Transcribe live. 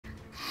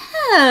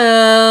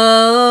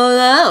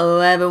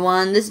Hello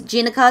everyone, this is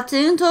Gina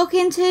Cartoon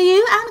talking to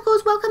you, and of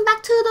course welcome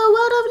back to the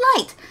World of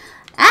Light.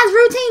 As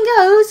routine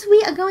goes,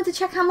 we are going to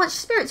check how much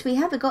spirits we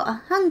have. We got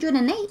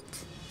 108.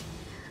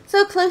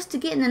 So close to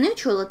getting the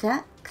neutral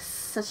attacks,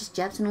 such as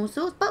jabs and all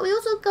sorts, but we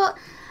also got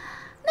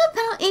no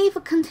penalty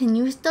for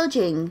continuous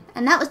dodging.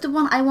 And that was the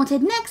one I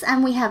wanted next,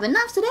 and we have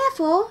enough, so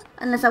therefore,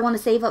 unless I want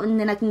to save up and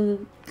then I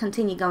can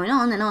continue going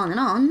on and on and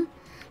on,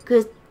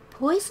 because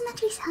poison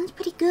actually sounds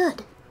pretty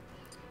good.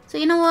 So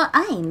you know what,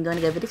 I'm going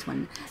to go for this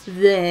one.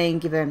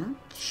 Thank you very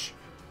much.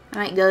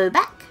 Alright, go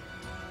back.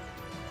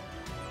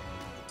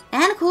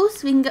 And of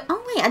course, we can go...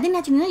 Oh wait, I didn't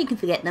actually know you can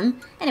forget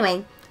them.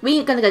 Anyway,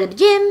 we're going to go to the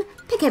gym,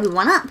 pick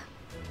everyone up.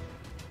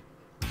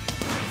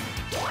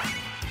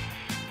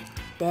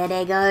 There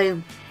they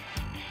go.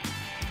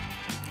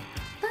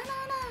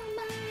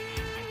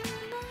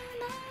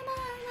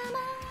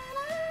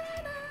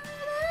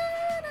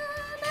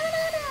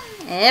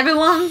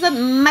 Everyone's at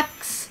max.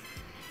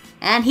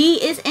 And he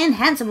is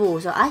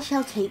enhanceable, so I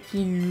shall take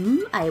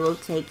you, I will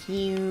take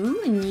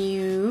you, and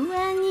you,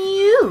 and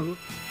you.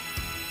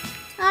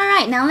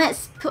 Alright, now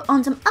let's put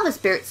on some other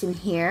spirits in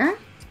here.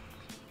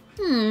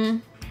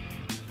 I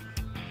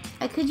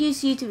could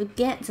use you to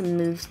get some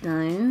moves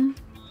though.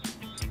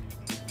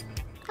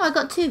 Oh, I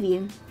got two of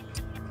you.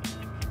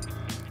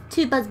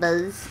 Two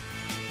Buzz.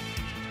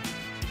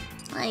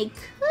 I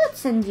could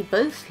send you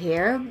both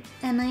here,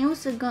 and I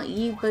also got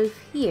you both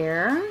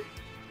here.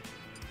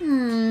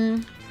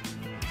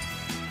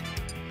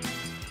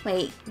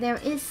 Wait, there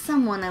is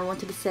someone I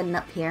wanted to send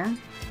up here.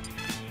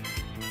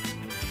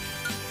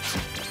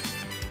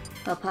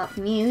 Well, apart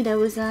from you, there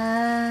was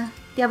the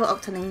other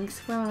Octolings.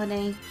 Where are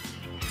they?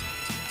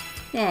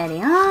 There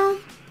they are.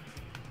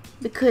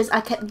 Because I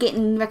kept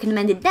getting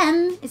recommended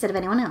them instead of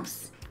anyone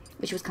else,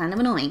 which was kind of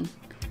annoying.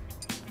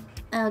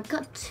 I've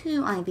got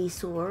two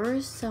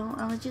Ivysaurs, so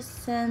I'll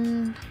just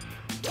send...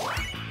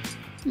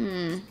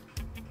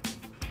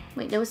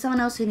 Wait, there was someone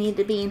else who needed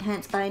to be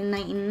enhanced by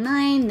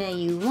 99. There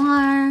you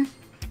are.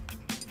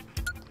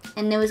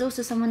 And there was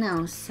also someone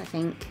else, I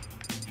think.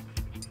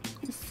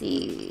 Let's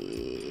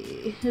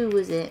see... Who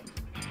was it?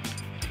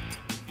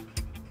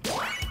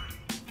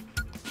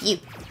 You.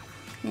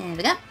 There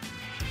we go.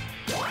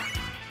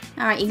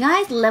 Alright, you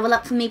guys, level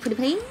up for me, pretty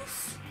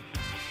please.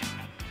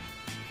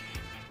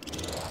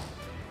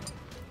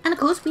 And of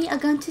course, we are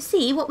going to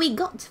see what we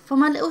got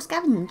from our little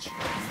scavenge.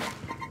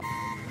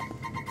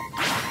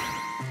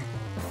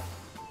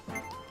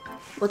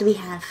 What do we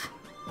have?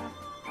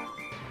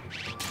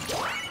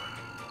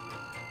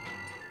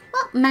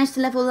 Well, managed to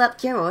level up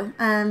Gerard.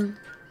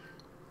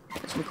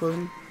 What should we call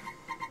him?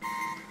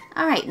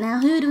 Alright, now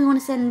who do we want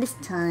to send this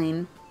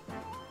time?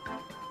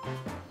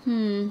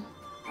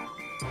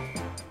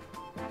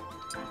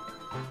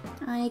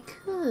 I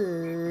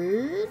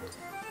could...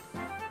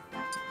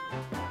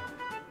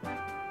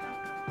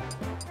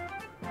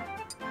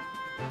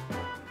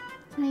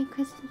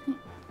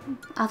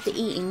 After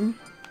eating.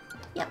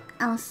 Yep,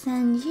 I'll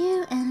send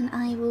you, and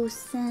I will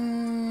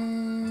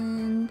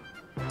send...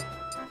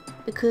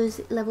 Because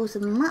it levels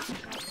them up.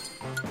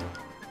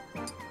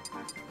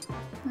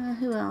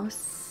 Who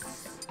else?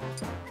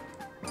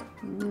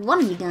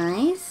 One of you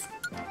guys.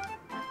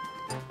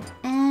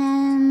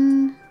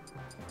 And...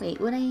 Wait,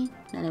 would I?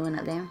 No, they weren't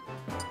up there.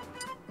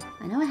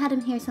 I know I had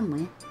him here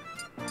somewhere.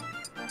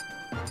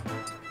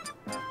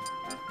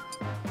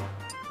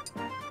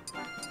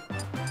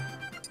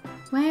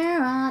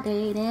 Where are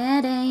they?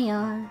 There they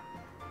are.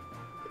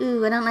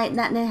 Ooh, I don't like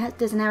that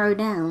there's an arrow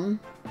down.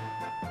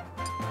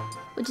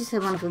 We'll just say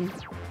one of them.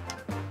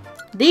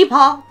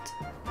 Depart!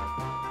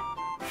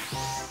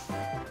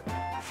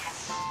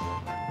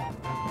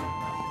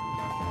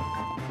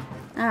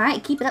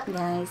 Alright, keep it up,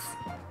 guys.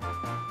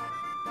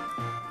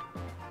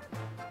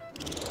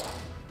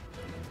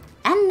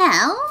 And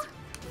now...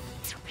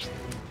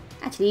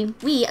 Actually,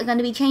 we are going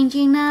to be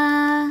changing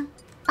our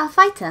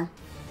fighter.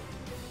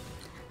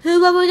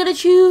 Who are we going to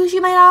choose,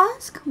 you might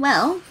ask?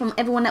 Well, from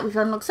everyone that we've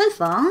unlocked so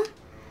far,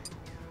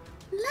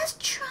 let's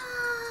try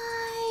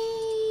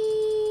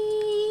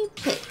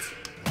Pit.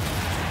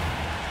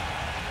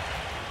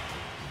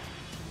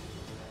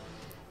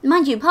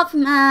 Mind you, apart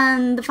from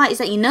the fighters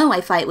that you know I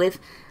fight with,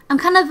 I'm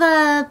kind of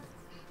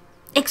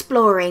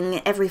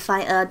exploring every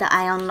fighter that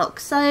I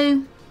unlock.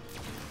 So,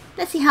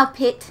 let's see how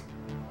Pit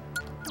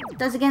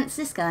does against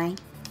this guy.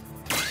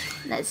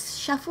 Let's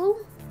shuffle.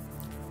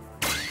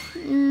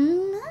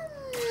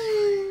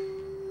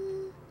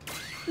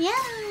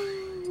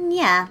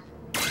 Yeah.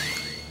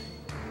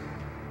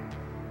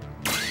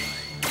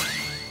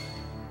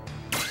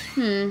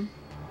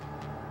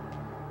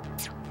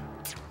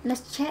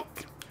 Let's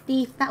check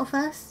the battle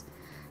first.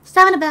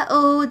 Start a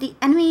battle, the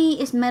enemy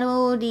is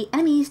metal, the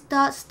enemy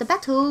starts the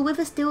battle with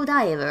a steel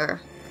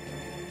diver.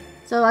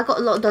 So I got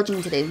a lot of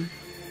dodging to do.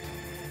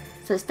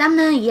 So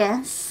stamina,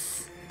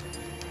 yes.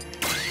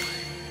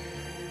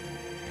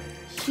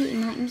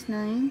 Shooting items,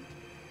 no.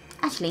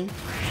 Actually,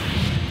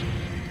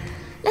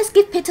 let's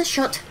give Pit a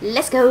shot.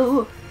 Let's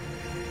go.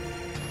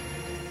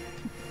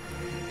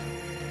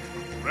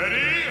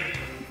 Ready?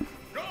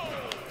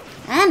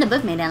 And they're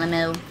both made out of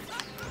metal.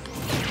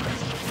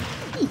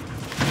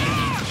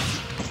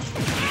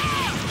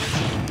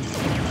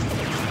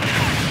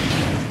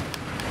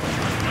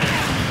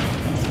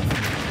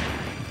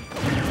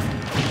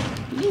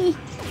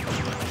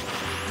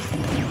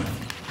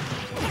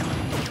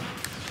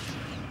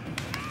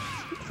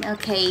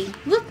 Okay.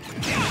 Whoop.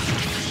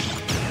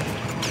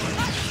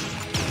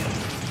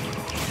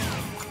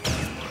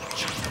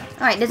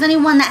 Alright, there's only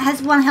one that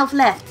has 1 health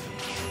left.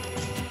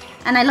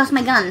 And I lost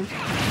my gun.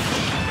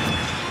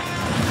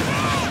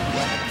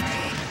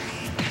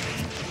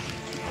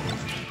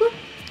 Whoop.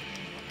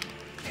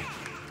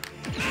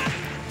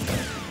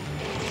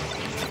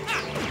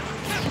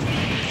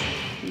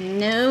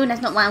 No,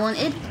 that's not what I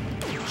wanted.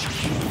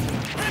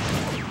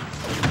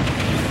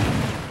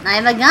 I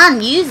have a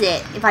gun, use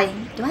it. Do I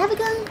have a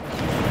gun?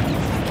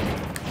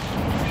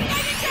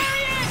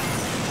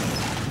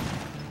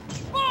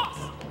 Boss,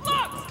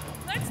 look,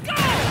 let's go.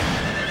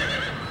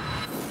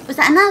 Was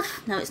that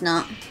enough? No, it's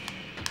not.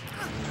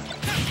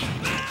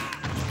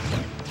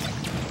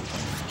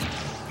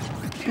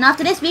 And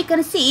after this, we're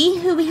gonna see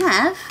who we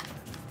have.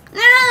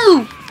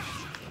 No!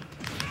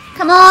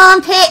 Come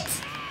on, Pit!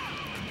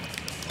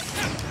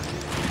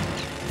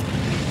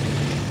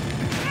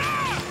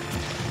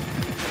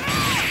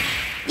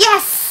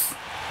 Yes!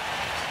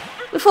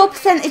 With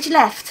 4%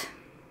 left.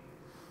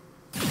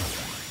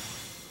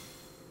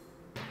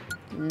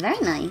 Very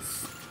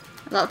nice.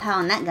 A lot of power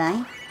on that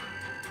guy.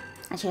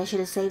 Actually, I should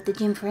have saved the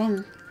gym for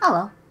him. Oh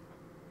well.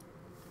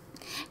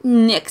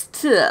 Next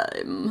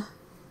time.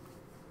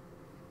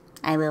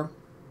 I will.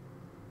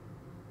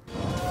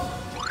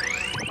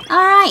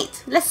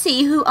 Alright, let's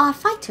see who our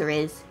fighter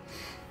is.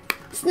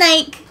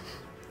 Snake!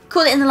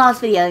 Called it in the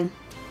last video.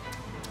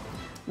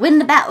 Win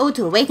the battle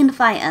to awaken the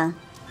fighter.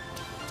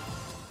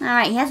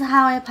 Alright, he has a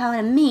higher power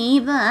than me,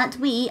 but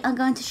we are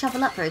going to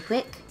shuffle up very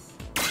quick.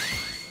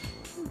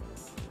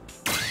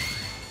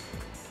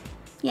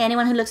 Yeah,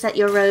 anyone who looks at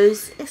your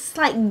rows, it's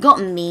like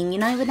Gotten meme, you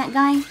know, with that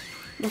guy?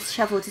 Let's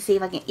shuffle to see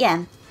if I can,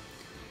 yeah.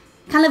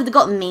 Kind of the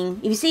Gotten meme.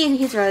 If you see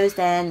his rows,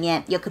 then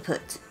yeah, you're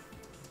kaput.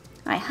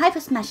 Alright, hyper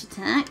smash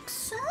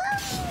attacks.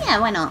 Yeah,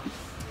 why not?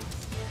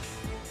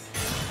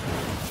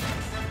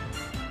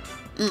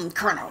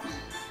 Colonel.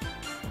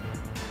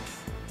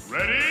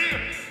 Ready?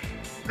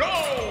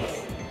 Go!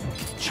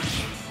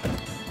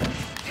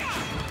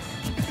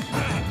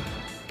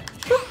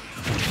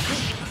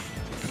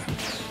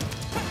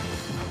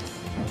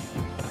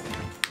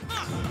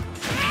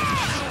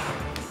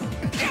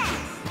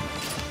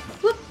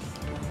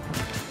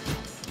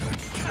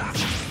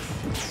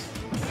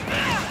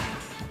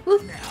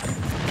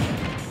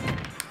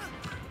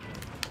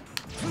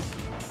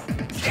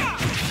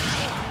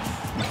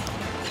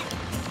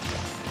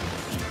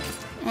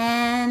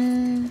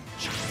 And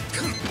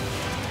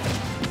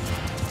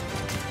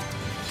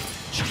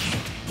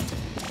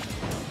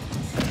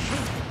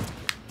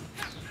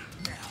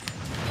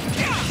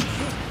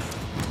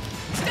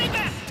Stay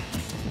back!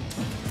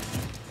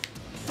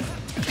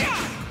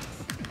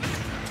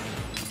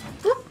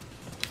 whoop.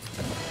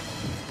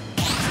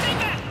 Stay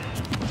back!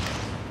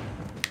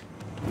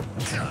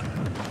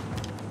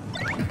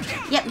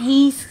 Yep,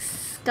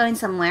 he's going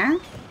somewhere.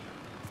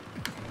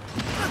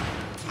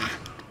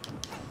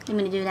 I'm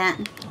gonna do that.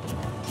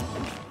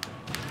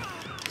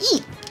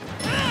 Eat!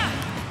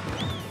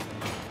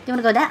 You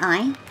wanna go that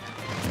eye?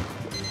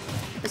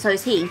 But so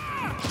is he.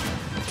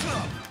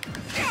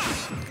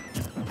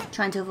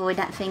 Trying to avoid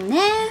that thing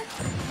there.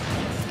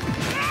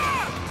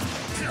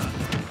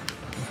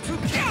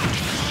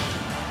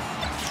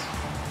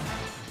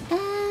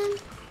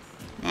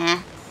 Nah.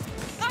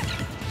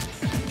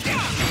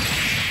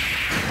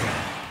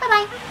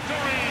 Bye-bye.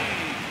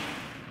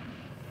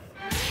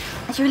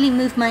 I should really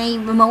move my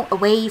remote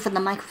away from the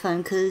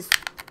microphone, because...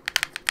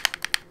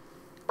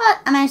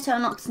 But I managed to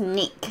unlock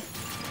Snake.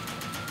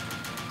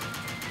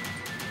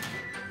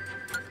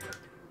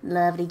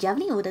 Lovely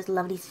jubbly, all those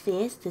lovely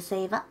spheres to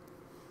save up.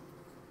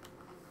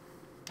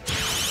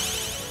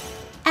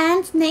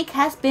 And Snake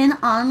has been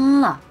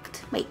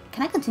unlocked. Wait,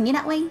 can I continue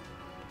that way?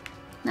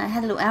 No, I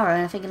had a little arrow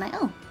and I'm thinking like,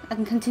 oh, I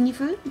can continue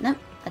through? Nope.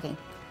 Okay.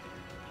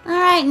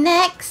 Alright,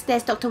 next,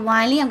 there's Dr.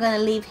 Wily. I'm going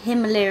to leave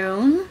him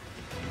alone.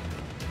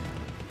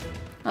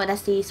 Oh,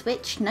 that's the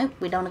switch. Nope,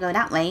 we don't want to go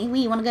that way.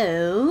 We want to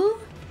go...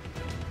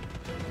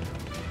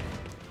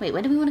 Wait,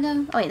 where do we want to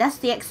go? Oh wait, that's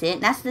the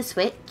exit. That's the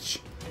switch.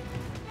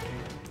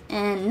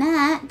 And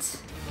that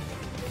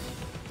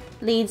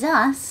leads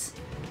us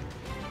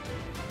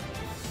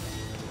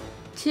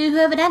to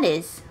whoever that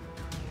is.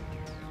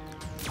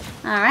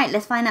 Alright,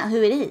 let's find out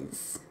who it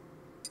is.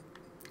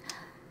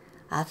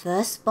 Our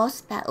first boss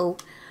battle.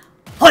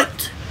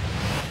 Fight!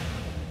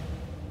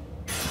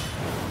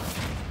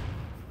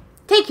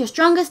 Take your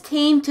strongest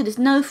team to this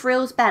no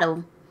frills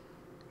battle.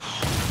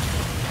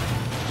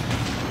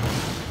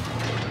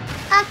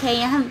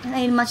 Okay, I haven't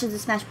played much of the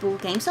Smash Ball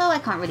game, so I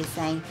can't really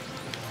say.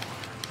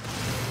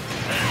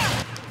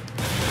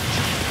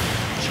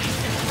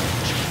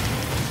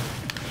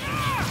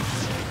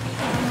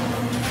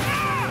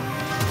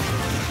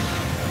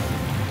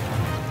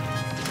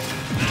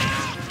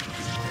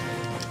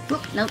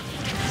 Nope.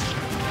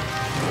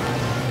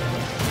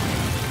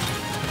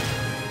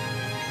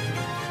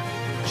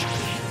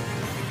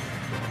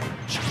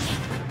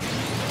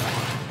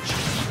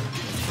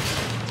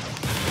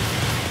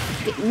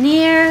 Get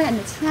near and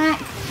attack.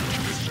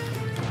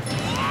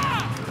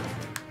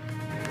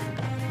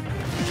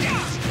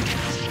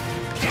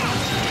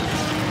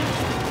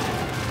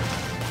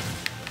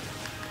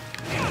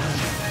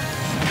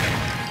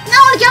 No,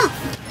 I jump!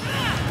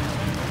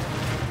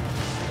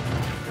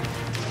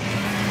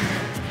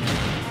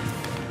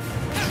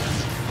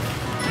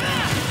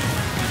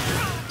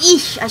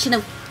 Eesh, I should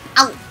have.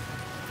 Ow!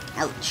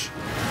 Ouch.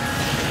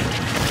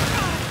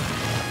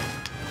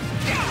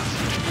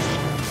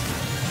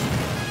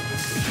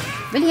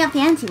 Really up the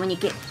ante when you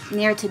get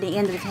nearer to the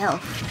end of the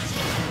health.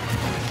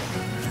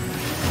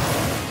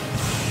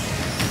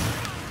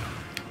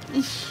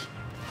 Eesh.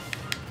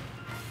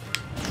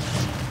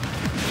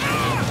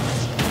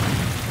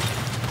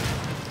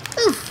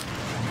 Oof.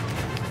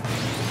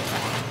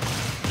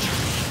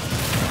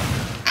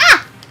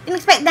 Ah! Didn't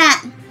expect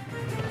that.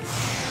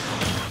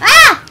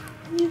 Ah!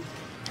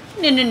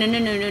 No, no, no, no,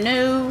 no, no,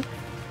 no.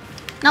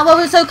 Not while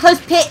we're so close,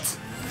 Pit.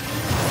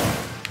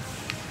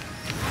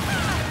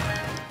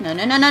 No,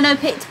 no, no, no, no,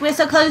 Pit. We're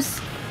so close.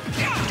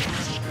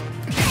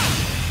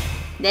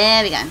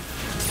 There we go.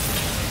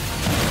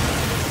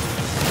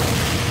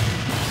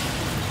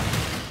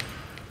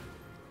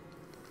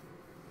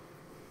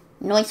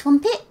 Nice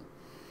one, Pit.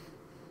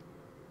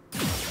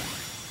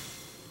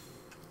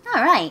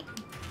 Alright.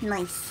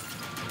 Nice.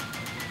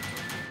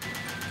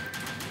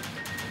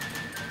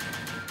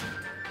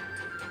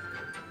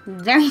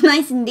 Very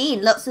nice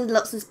indeed. Lots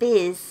of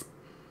spears.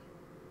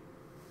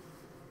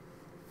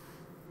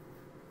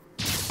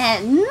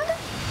 And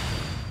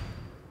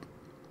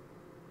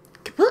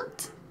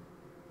kaput.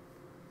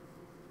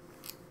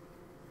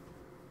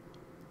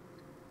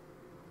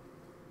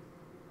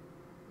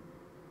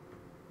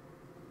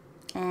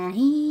 And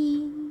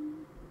he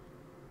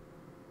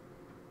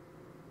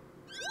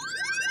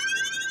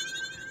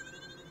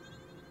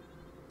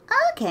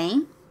okay.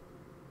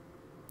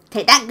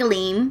 Take that,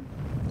 Gleam.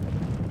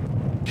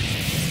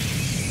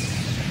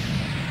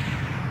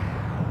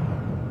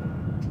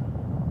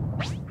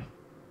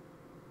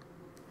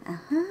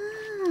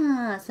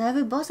 So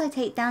every boss I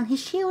take down, his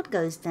shield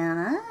goes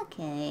down.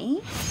 Okay.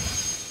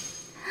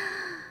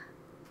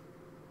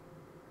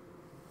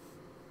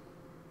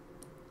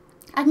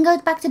 I can go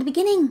back to the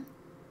beginning.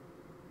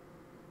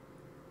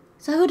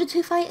 So who are the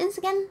two fighters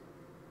again?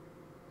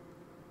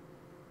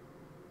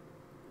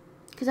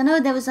 Because I know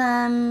there was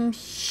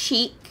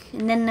Sheik,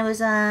 and then there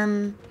was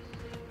I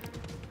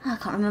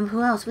can't remember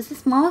who else. Was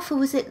this Marth or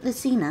was it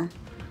Lucina?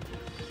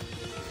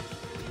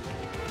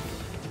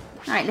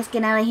 Alright, let's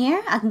get out of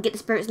here. I can get the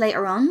spirits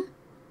later on.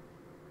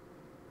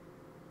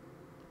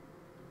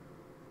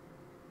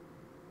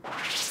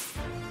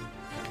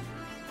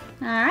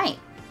 Alright.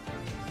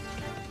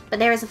 But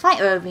there is a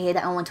fighter over here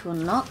that I want to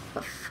unlock.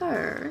 But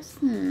first,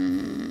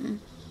 And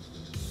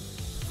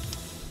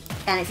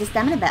it's a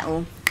stamina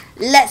battle.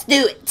 Let's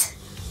do it!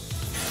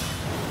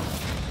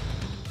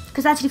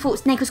 Because I actually thought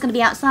Snake was going to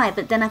be outside,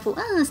 but then I thought,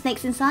 oh,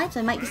 Snake's inside, so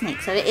it might be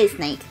Snake. So it is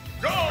Snake.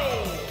 Go!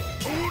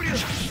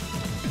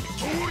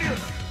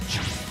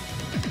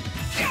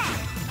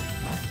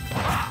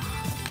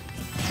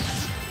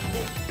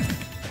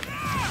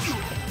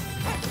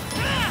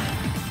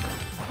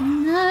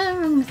 No,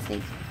 wrong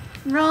mistake.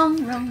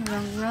 Wrong, wrong,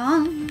 wrong,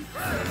 wrong.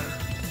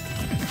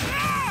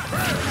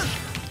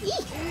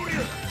 Eek.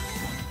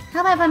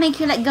 How about if I make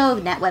you let go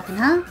of that weapon,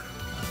 huh?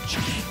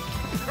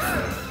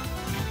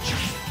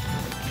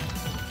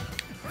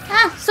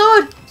 Ah,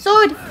 sword!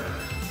 Sword!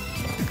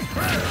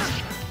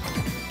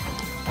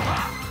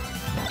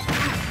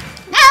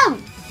 No!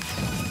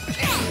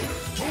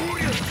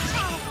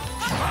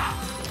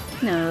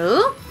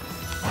 No.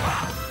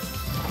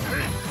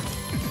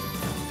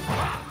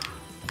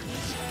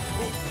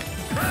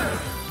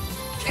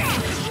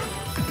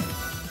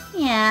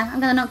 Yeah, I'm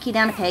gonna knock you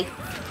down a peg.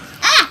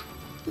 Ah!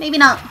 Maybe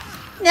not.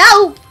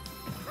 No!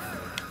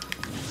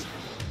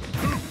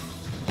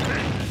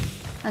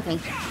 Okay.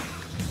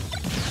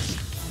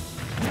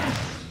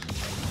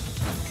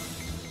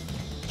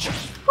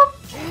 Whoop.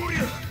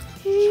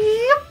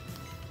 Yep.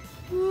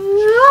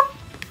 Yep.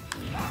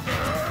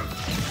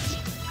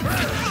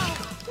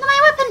 No, my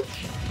weapon!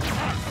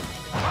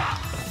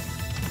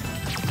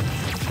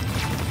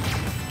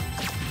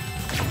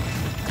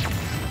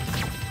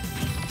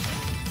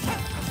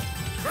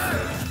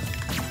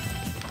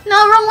 No,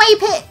 wrong way,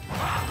 Pit!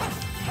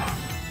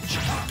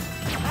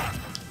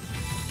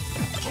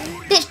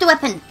 Ditch the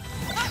weapon!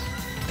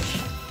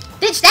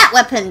 Ditch that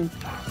weapon!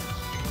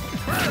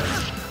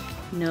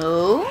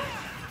 No.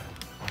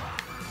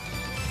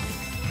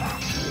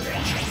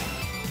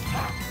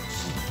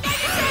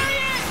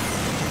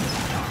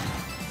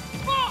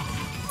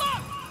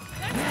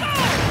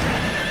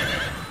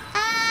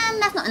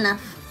 That's not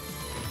enough.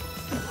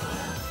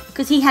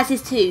 Because he has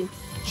his two.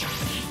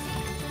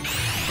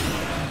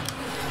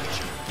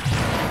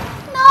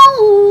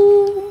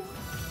 No!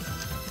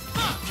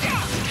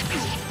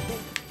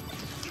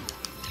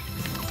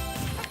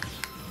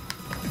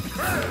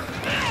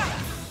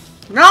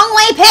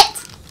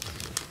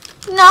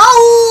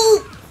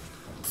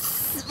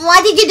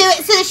 did you do it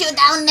as soon as you were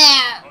down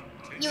there?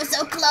 You were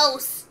so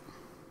close.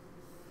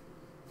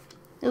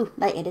 Ooh,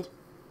 lightheaded.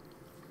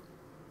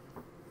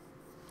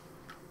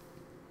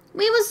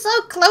 We were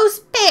so close,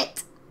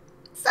 Pit.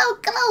 So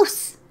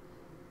close.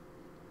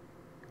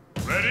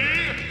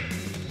 Ready?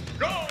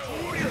 Go!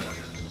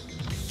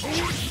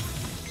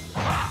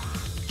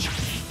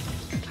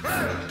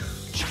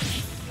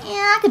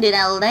 Yeah, I could do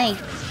that all day.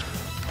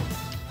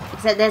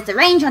 Except there's the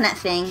range on that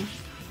thing.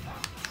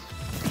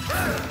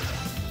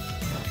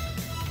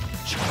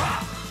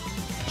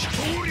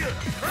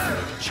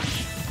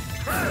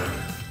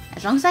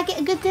 As long as I get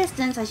a good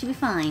distance, I should be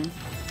fine.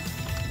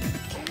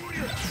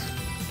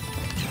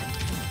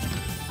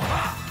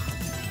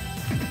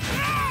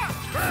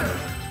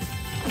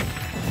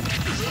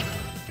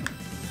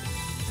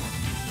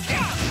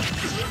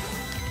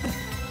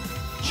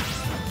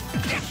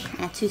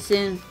 Too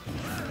soon.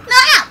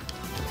 No!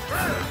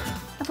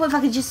 I thought if I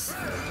could just...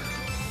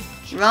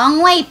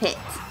 Wrong way, Pit.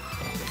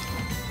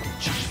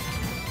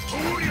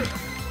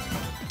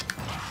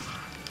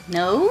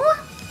 No?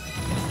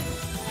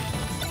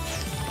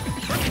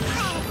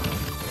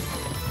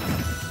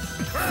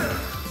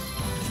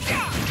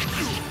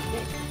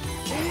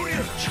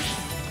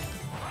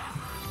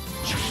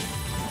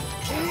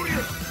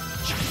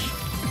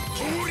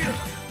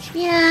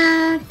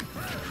 Yeah.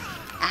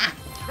 Ah.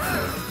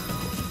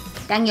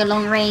 Dang your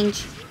long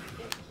range.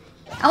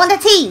 I want the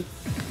T!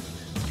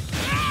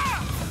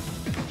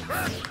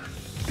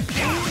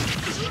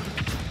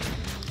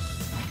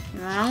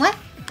 Wrong way.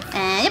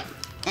 And yep.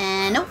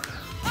 And nope.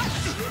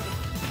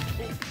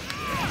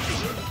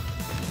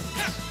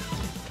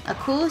 Of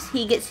course,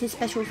 he gets his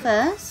special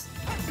first.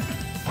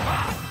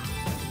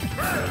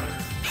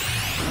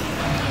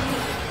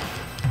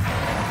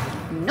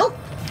 Nope.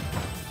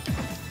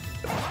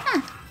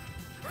 Huh.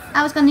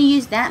 I was going to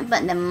use that,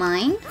 but never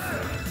mind.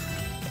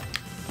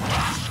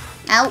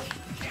 Ow.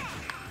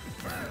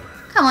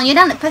 Come on, you're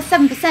down at plus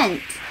 7%.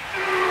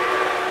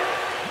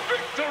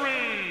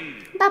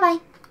 Victory! Bye-bye.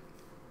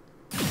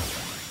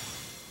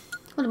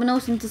 Would have been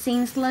awesome to see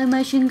in slow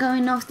motion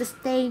going off the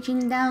stage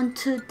and down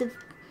to the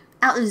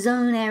outer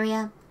zone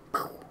area.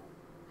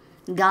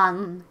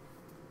 Gone.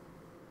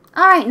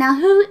 Alright, now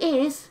who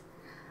is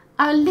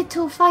our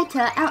little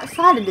fighter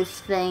outside of this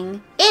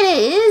thing? It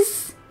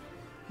is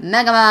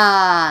Mega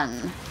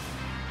Man.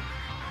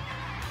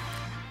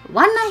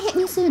 Why didn't I hit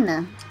me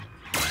sooner?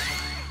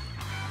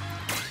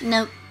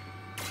 Nope.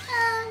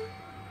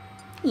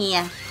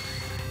 Yeah.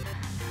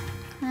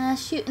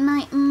 Shooting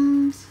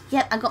items.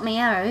 Yep, I got my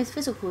arrows.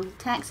 Physical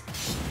attacks.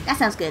 That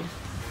sounds good.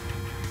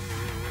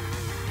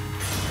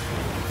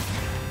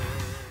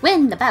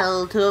 Win the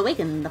battle to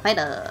awaken the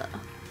fighter.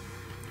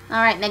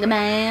 Alright, Mega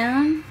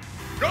Man.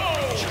 Go!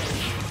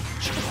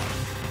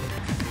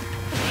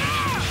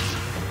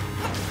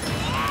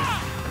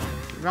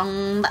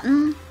 Wrong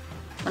button.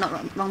 Well,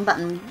 not wrong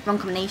button. Wrong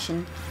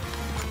combination.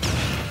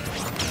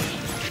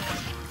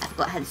 I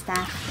forgot I had a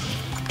staff.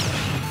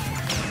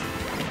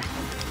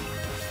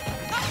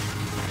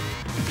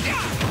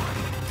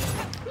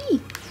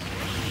 Whee.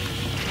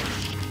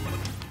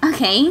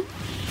 Okay.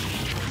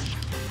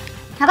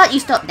 How about you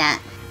stop that?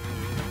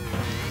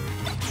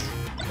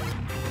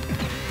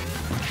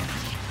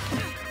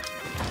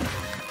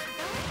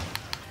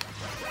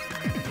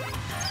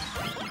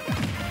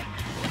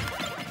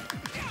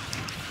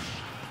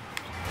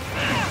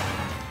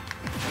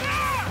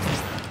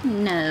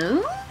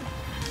 No.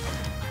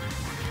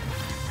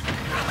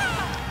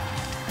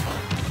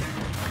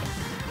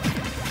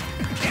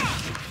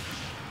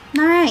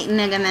 Alright,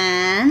 Mega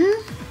Man.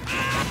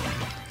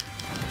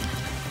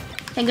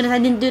 Thank goodness I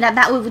didn't do that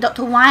battle with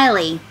Dr.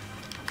 Wily.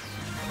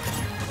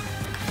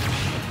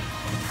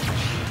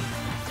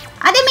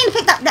 I didn't mean to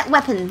pick up that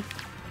weapon,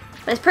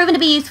 but it's proven to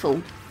be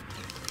useful.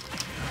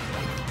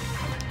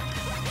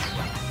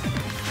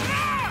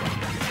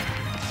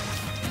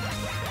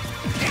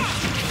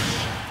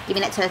 Give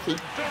me that turkey.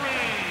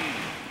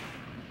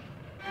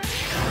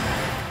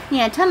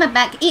 Yeah, turn my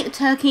back, eat the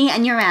turkey,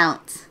 and you're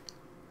out.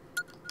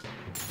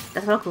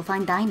 That's what I call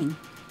fine dining.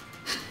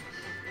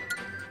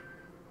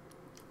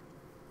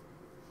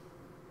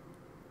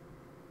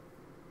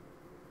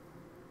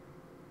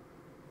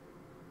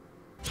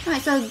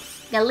 Alright, so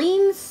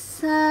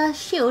Galene's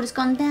shield has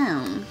gone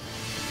down.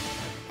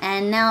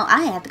 And now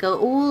I have to go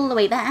all the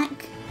way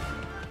back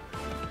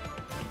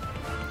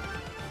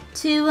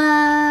to,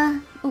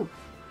 oh,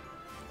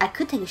 I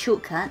could take a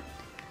shortcut,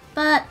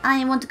 but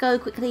I want to go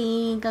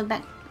quickly, go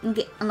back and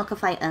unlock a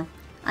fighter.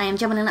 I am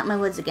jumbling up my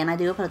words again, I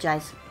do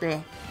apologise.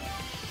 Blech.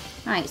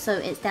 Alright, so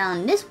it's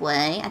down this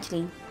way,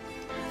 actually.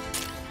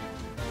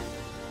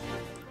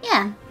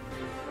 Yeah.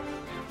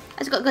 I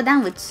just got to go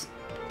downwards.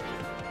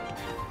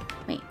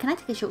 Wait, can I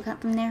take a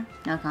shortcut from there?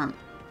 No, I can't.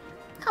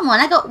 Come on,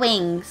 I got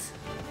wings.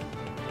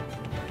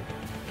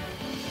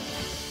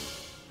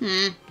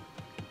 Making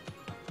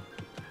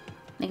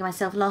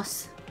myself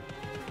lost.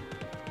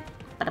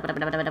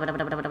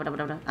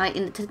 Alright,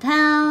 into the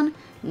town.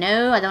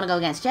 No, I don't want to go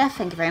against Jeff,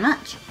 thank you very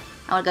much.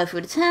 I want to go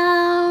through the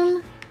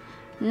town.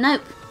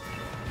 Nope.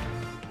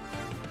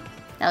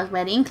 That was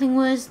where the Inkling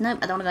was. Nope,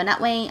 I don't want to go that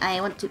way.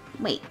 I want to...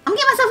 Wait, I'm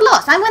getting myself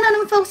lost. I went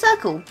on a full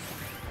circle.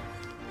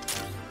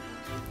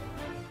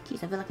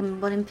 Jeez, I feel like I'm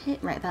in bottom pit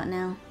right about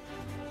now.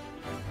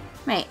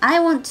 Right, I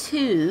want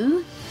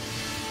to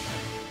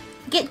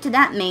get to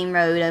that main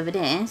road over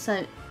there.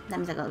 So, that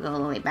means I gotta go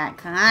all the way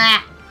back.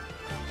 Ah!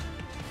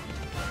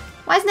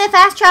 Why isn't there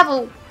fast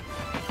travel?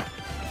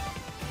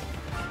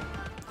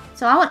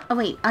 So I want... Oh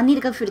wait, I need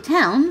to go through the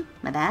town.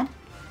 My bad.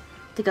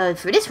 To go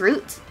through this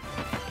route.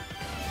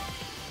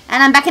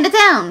 And I'm back in the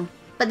town.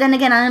 But then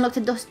again, I unlocked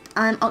the dust...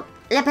 I unlocked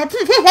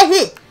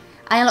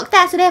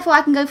that, so therefore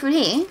I can go through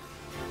here.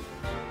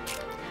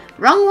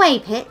 Wrong way,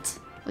 pit.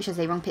 Or should I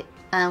say wrong pit?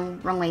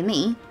 Wrong way,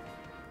 me.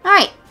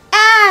 Alright,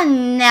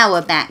 and now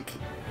we're back.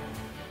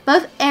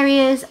 Both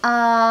areas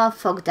are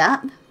fogged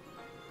up.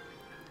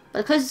 But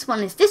the closest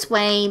one is this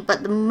way,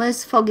 but the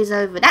most fog is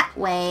over that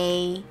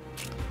way.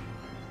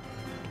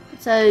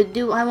 So,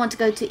 do I want to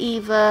go to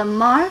either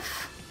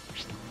Marth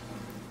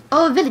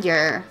or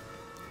Villager?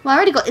 Well, I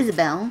already got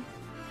Isabelle.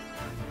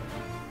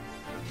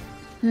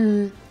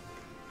 And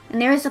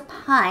there is a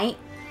pipe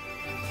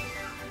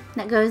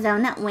that goes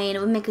down that way and it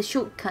would make a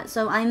shortcut,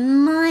 so I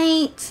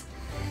might...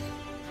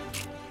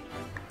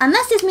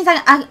 Unless this means I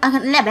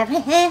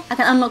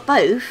can unlock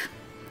both.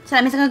 So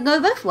that means I can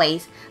go both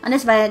ways.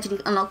 Unless if I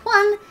actually unlock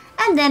one,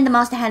 and then the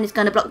Master Hand is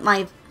going to block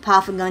my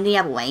path from going the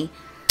other way.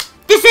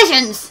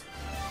 Decisions!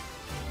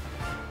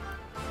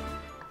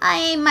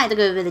 I might have to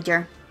go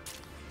Villager.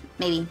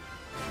 Maybe.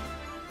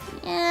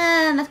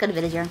 Yeah, let's go to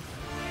Villager.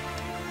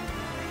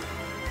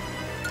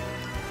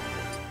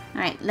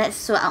 Alright, let's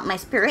sort out my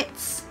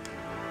spirits.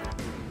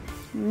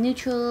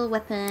 Neutral,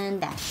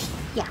 weapon, dash.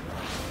 Yeah.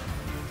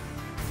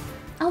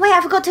 Oh wait,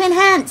 I forgot to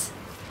enhance!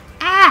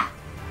 Ah!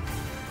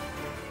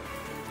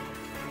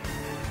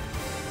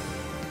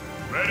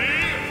 Ready?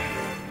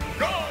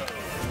 Go!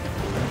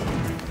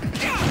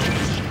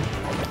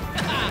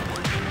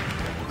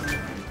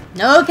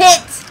 No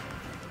pit!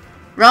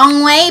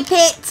 Wrong way,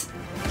 pit!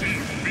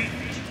 Defeat.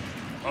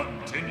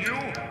 Continue.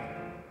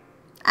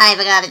 I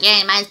forgot to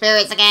change my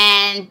spirits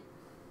again.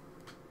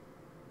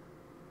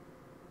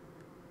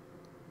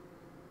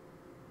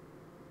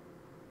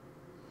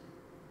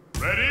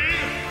 Ready?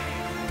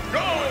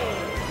 Go!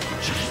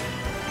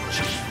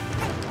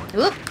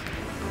 Whoop.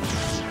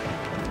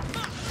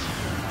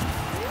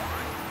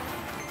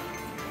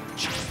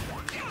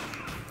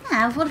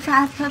 Ah, I thought I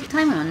had perfect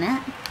timing on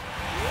that.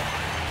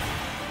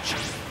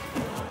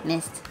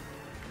 Missed.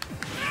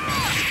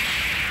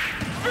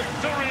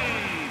 Victory!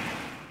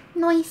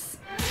 Nice.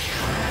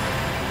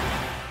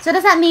 So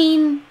does that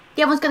mean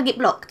the other one's gonna get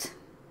blocked?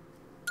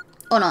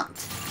 Or not?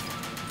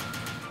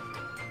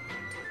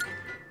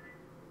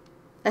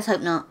 Let's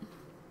hope not.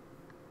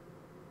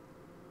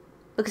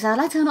 Because I'd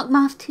like to unlock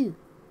Marth too.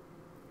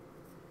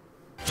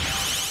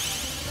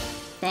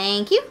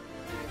 Thank you.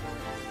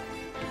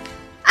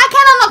 I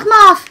can unlock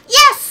Marth!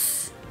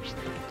 Yes!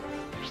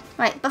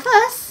 Right, but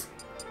first,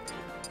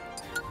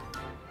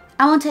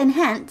 I want to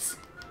enhance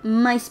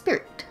my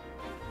spirit.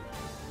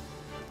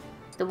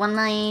 The one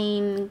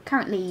I'm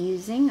currently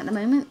using at the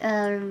moment.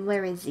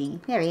 Where is he?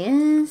 There he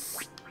is.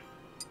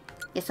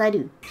 Yes, I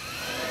do.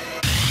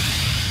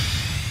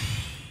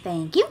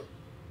 Thank you.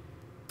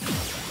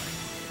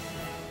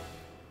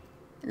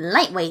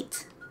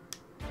 Lightweight.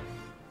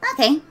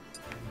 Okay.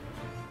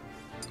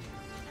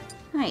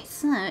 Alright,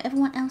 so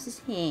everyone else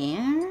is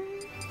here.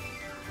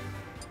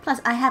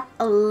 Plus, I have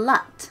a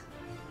lot.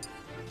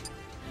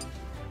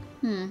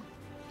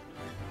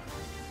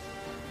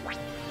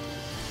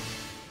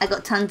 I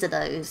got tons of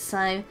those,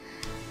 so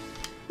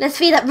let's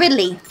feed up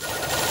Ridley.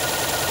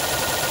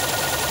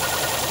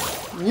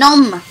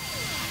 Nom!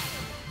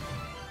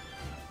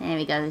 There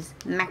he goes.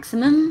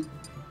 Maximum.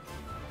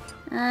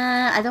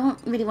 I don't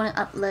really want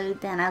to upload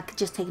then. I could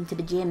just take him to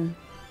the gym.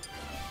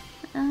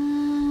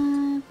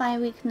 Fire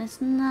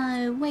weakness,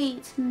 no.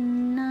 Weight,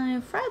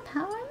 no. Throw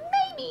power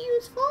may be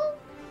useful.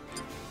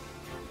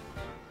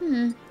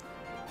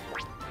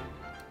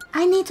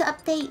 I need to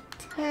update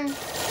her.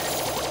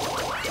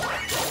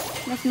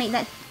 Let's make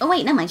that... Oh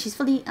wait, never mind. She's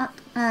fully up.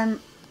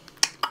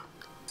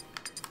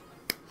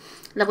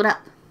 Leveled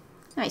up.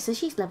 Alright, so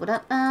she's leveled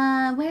up.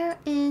 Where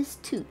is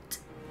Toot?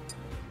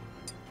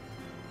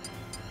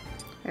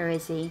 Where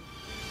is he?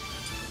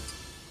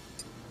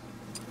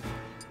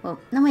 Well,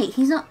 no wait,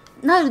 he's not...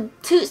 No,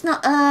 Toot's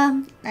not,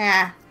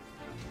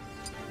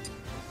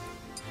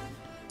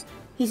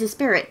 He's a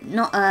spirit,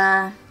 not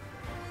a...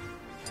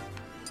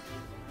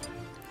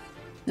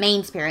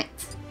 main spirit.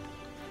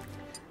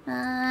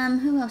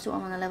 Who else do I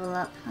want to level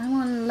up? I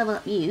want to level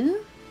up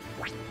you.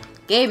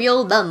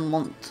 Gabriel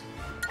Belmont.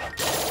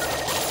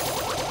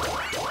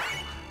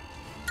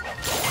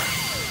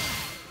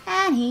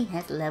 And he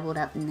has leveled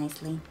up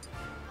nicely.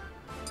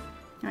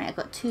 Alright, I've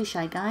got 2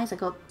 Shy Guys. I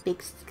got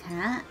Big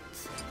Cat.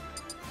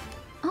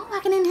 Oh, I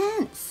can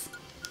enhance.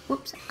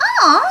 Whoops.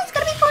 Oh, it's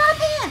gonna be Piranha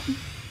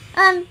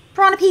Pant.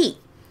 Piranha Pete.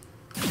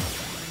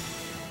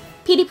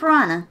 Petey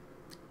Piranha.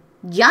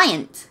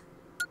 Giant.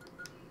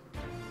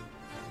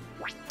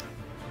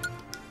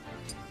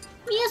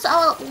 Yes, Yes,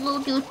 I'll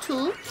load you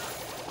too.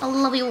 I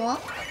love you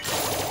all.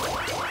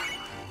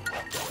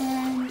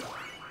 And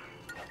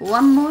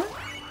one more.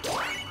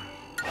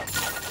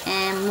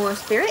 And more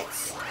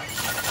spirits.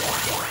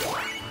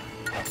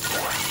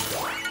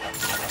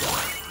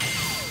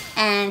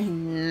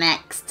 And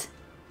next.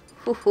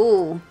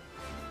 Woohoo.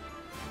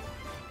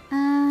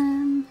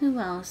 Who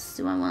else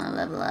do I want to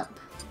level up?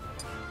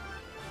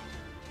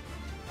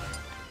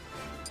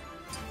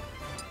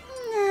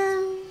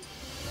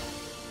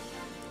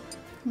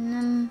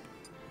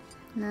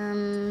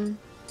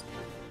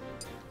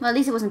 Well, at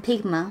least it wasn't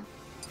Pigma.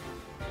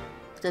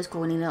 Those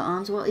corny little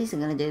arms. What is it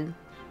gonna do?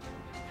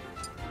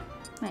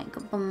 Right,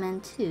 got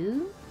Bomberman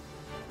 2.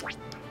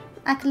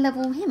 I can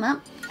level him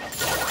up.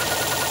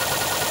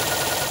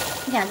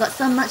 Yeah, I got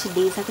so much of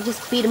these, I could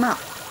just speed him up.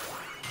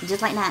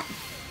 Just like that.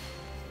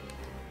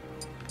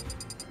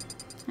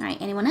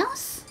 Alright, anyone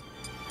else?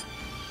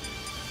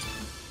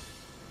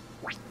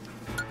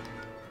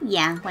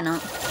 Yeah, why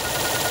not?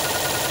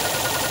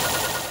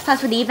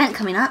 Plus with the event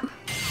coming up,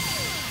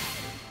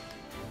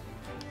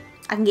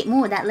 I can get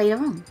more of that later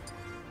on.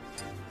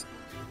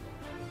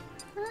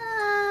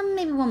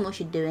 Maybe one more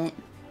should do it.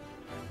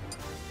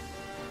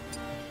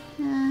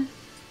 Nah,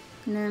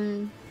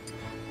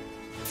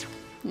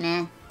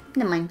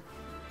 never mind.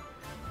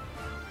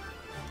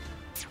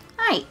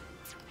 Alright,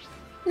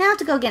 now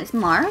to go against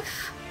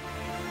Marth.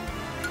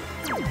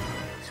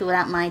 Sort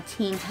out my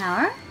team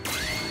power.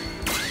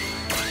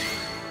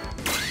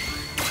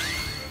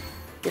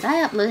 Did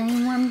I upload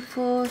anyone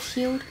for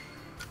Shield?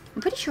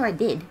 I'm pretty sure I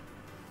did.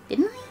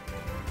 Didn't I?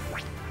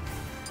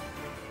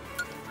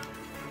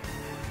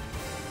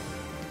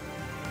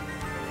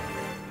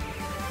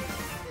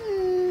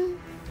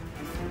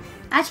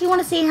 I actually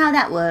want to see how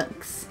that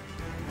works.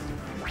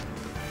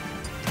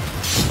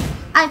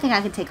 I think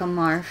I can take on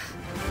Marth.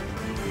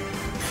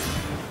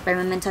 By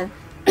Memento.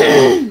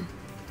 Ready?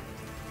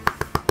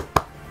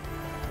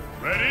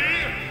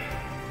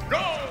 Go!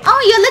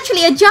 Oh, you're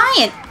literally a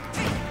giant!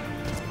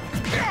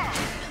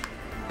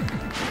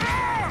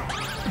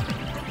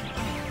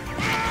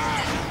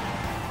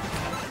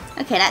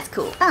 Okay, that's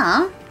cool.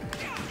 Oh,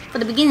 for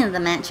the beginning of the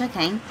match,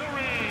 okay.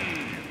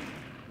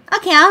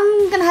 Okay,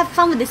 I'm gonna have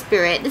fun with this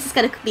spirit. This is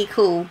gonna be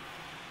cool.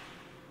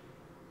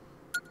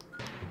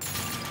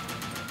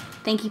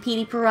 Thank you,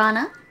 Petey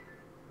Piranha.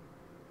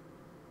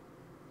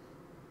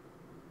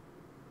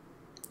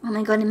 Oh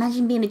my god,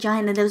 imagine being a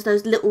giant and there was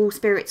those little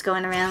spirits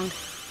going around.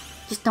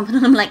 Just dumping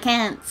on them like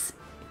ants.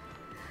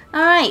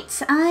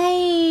 Alright,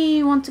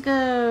 I want to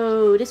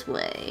go this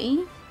way.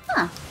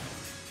 Huh.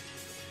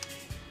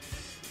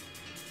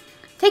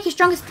 Take your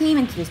strongest team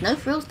into this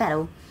no-frills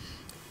battle.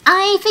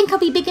 I think I'll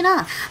be big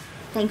enough.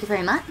 Thank you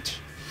very much.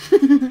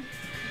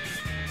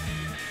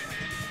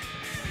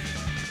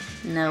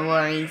 No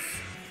worries.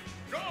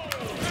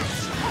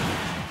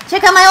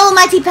 Check out my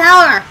almighty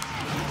power!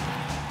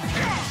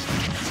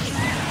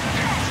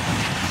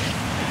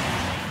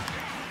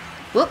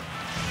 Whoop.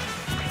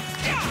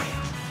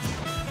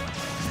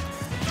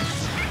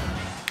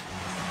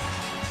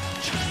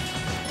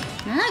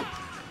 Nope.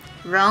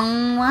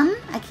 Wrong one.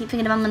 I keep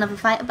thinking I'm another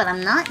fighter, but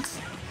I'm not.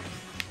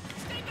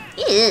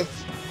 Ew.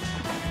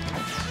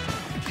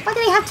 Why do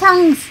they have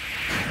tongues?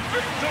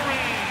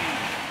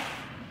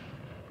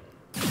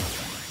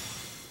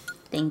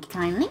 Thank you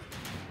kindly.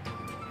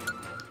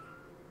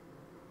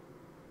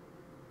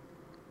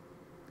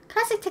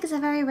 Classic tickets are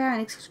very rare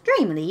and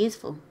extremely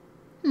useful.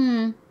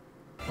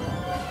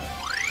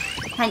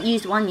 Haven't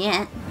used one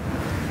yet.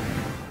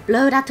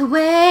 Blow that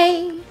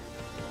away.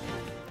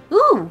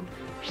 Ooh.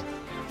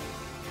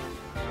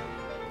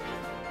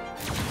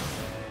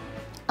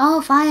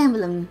 Oh, Fire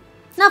Emblem.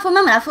 No, for a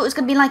moment I thought it was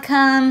gonna be like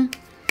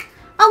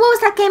oh, what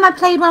was that game I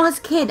played when I was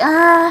a kid?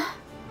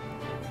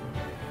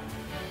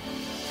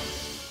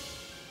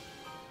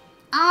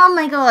 Oh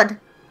my god.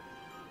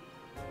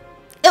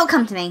 It'll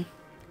come to me.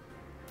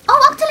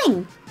 Oh,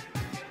 Octoling!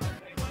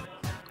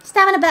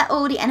 Stamina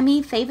battle, the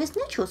enemy favors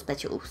neutral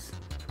specials.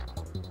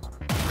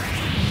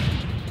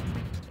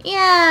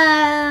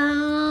 Yeah,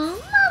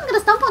 I'm gonna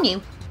stomp on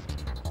you.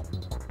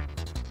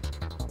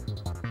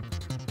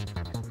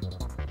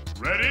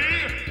 Ready?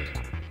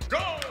 Go!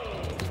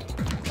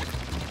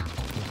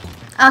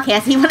 Okay, I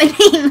see what I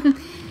mean.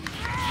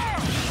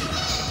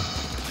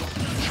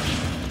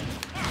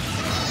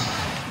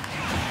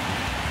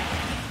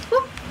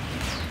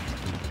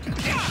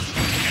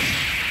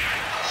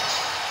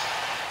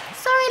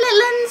 Sorry,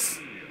 Litlins.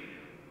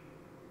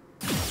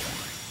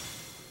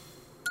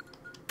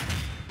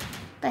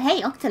 But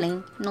hey,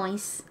 Octoling,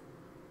 nice.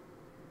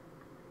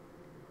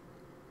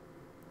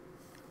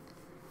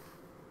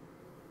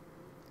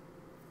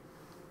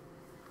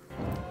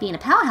 Being a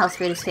powerhouse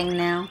for this thing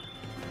now.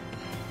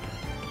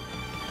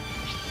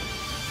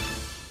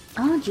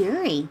 Oh,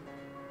 Jury.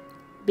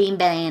 Being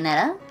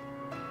Bayonetta.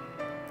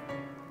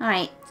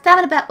 Alright,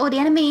 stamina battle. The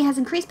enemy has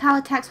increased power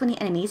attacks when the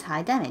enemy is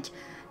high damage.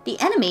 The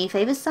enemy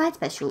favors side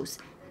specials.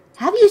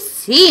 Have you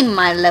seen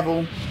my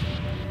level?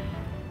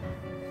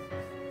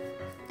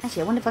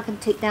 Actually, I wonder if I can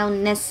take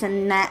down Ness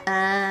and that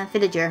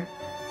villager.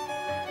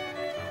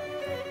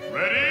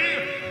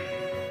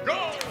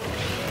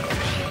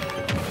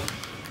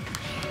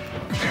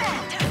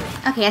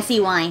 Okay, I see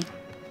why.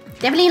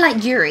 Definitely like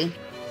Jury.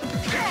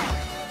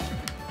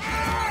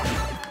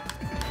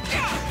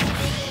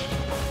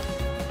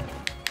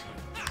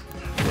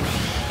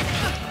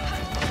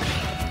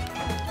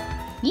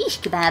 Yeesh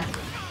kebab.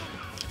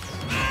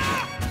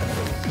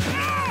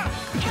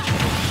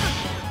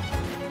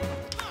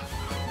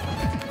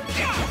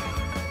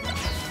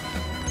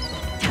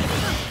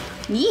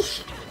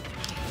 Yeesh.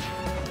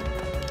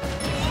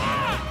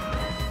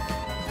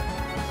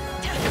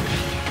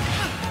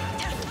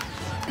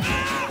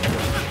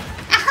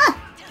 Aha!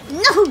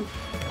 No!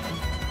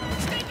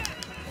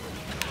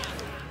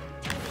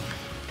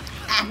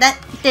 Ah,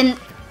 that didn't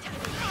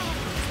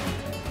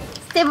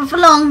stay for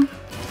long.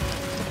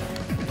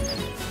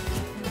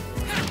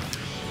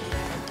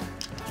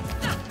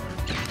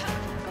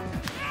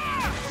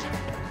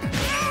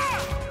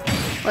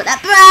 What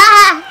that?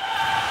 Ah!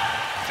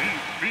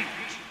 Defeat.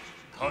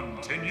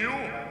 Continue.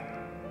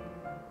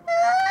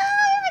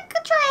 I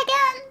could try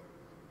again.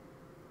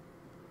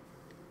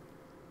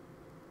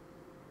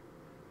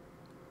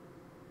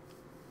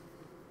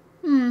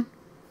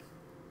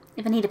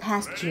 If I need to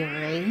pass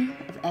Jury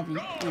of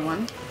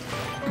everyone.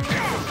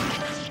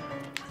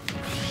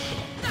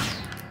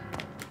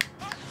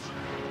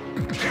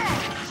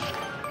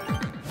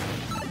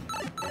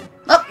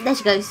 Oh, there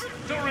she goes.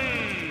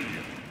 Victory.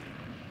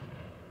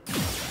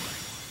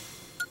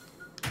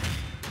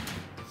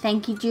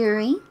 Thank you,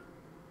 Jury.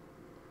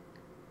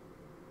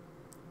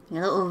 You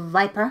little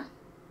viper.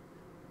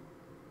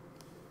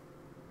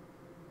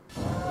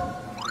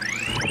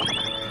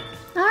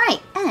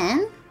 Alright,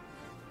 and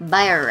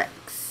Biorex.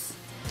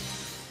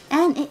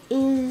 And it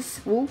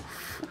is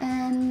Wolf.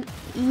 And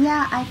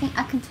yeah, I think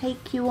I can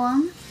take you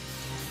on.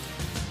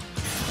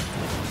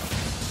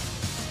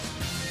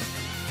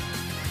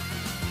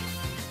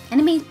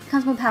 Enemy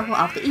becomes more powerful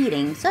after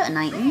eating certain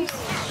items.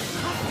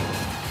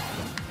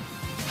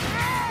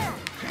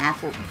 I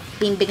thought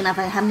being big enough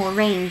I have more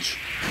range.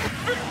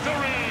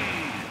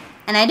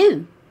 And I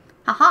do.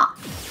 Haha.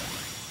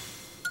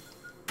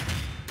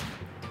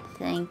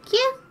 Thank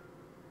you.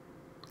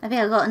 I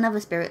think I got another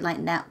spirit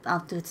like that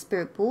after the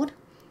spirit board.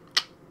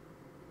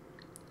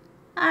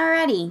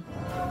 Alrighty.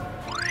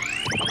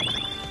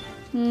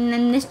 And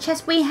in this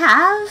chest we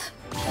have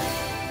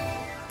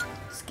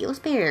skill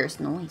spears.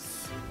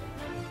 Nice.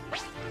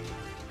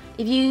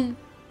 If you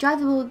drive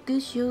the wild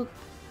goose, you'll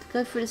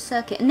go through the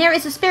circuit. And there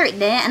is a spirit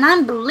there, and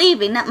I'm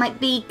believing that might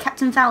be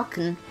Captain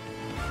Falcon.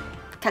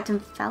 Captain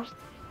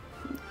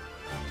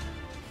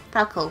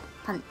Falco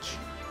Punch.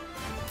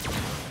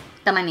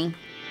 Don't mind me.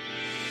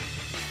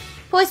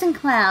 Poison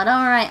Cloud.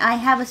 Alright, I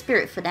have a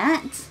spirit for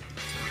that.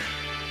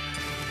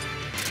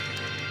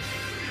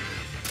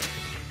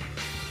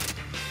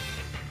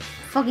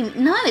 Foggy.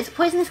 No, it's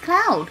Poisonous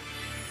Cloud.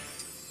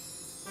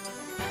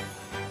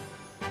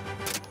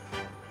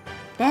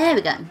 There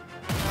we go.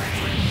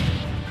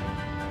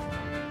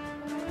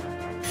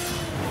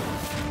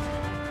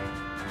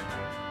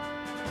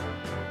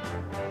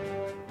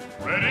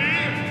 Ready?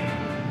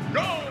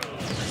 Go!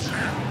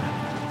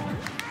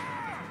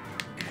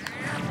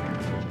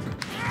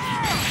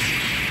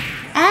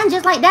 And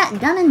just like that,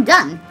 done and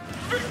done.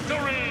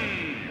 Victory!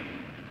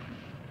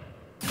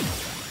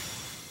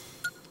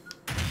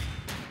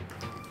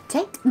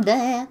 Take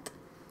that.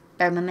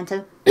 Bear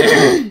memento.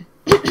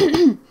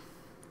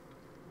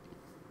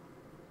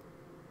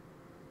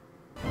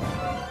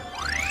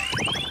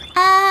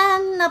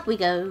 And up we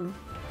go.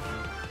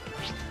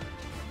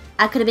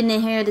 I could have been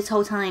in here this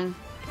whole time.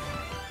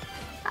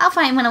 I'll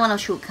find when I want a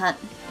shortcut.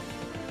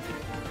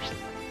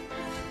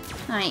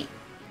 Alright.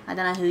 I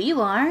don't know who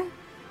you are.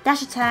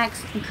 Dash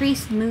attacks,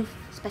 increase move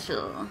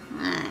special.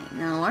 Alright,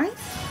 no worries.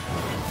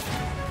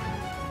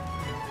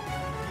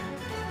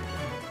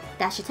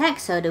 Dash attack,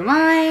 so do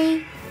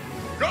I.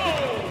 Go!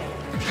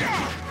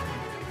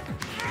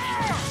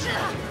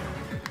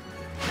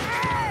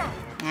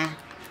 Yeah.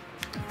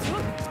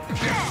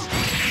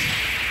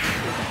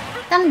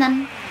 Done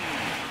done.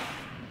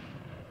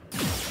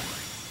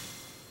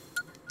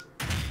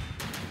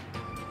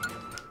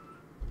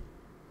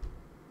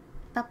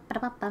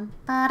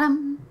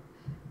 Ba-ba-da-ba-bum-ba-dum.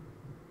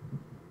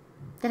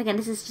 Then again,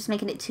 this is just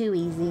making it too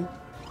easy.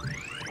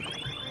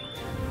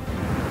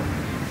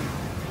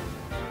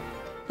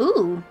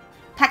 Ooh,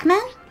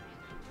 Pac-Man?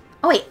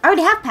 Oh wait, I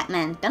already have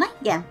Pac-Man, don't I?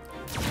 Yeah.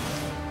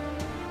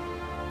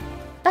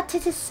 But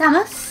it is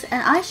Samus,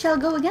 and I shall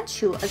go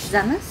against you,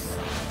 Samus.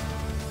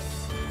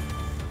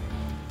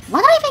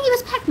 Why did I think it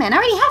was Pac-Man? I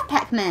already have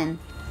Pac-Man.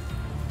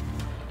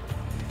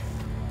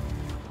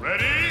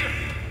 Ready?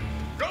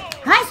 Go!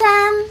 Hi,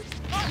 Sam.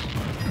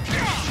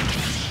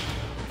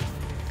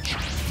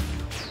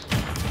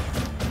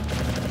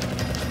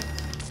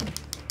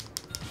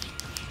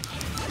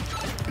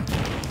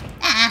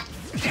 Ah.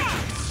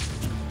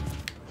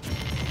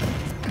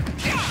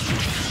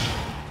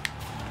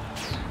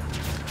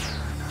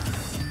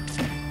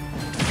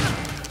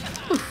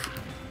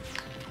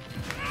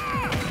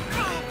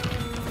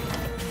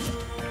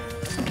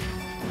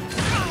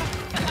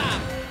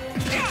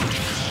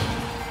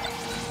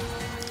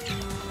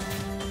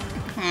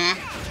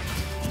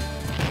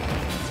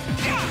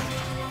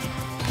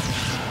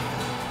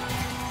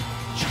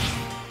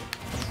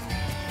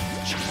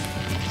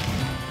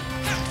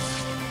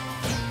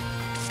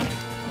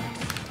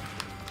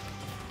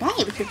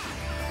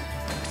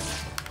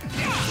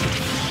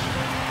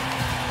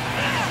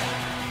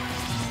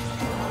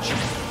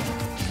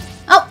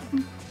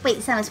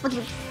 wait, Samus, what do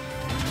you...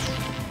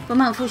 For a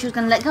moment before she was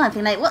going to let go, I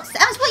think like, what,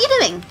 Samus, what are you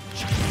doing?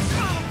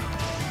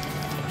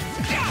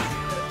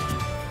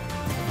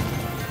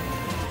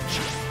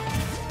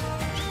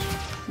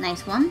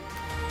 Nice one.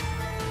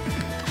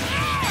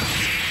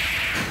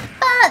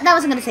 But that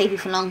wasn't going to save you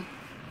for long.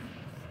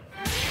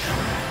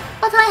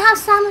 But I have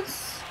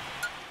Samus.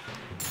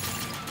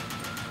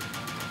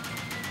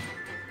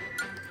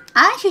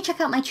 I should check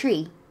out my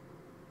tree.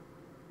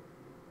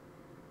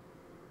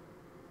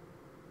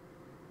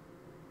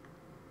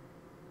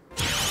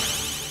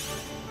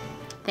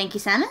 Thank you,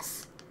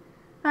 Samus.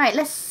 Alright,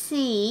 let's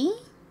see.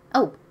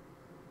 Oh.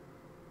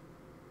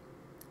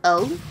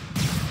 Oh.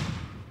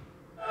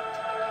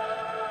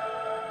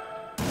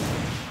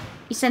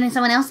 You sending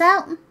someone else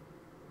out?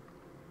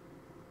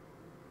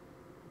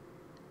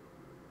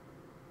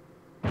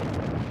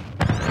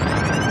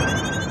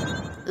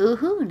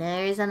 Ooh,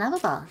 there's another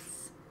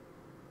boss.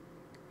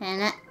 And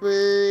that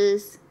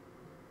was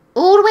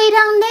all the way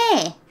down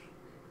there.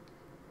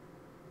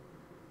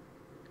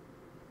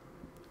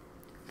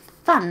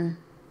 Fun.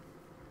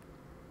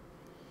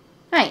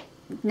 Right,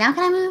 now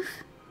can I move?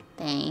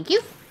 Thank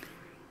you.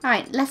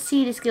 Alright, let's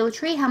see the skill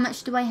tree. How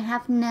much do I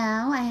have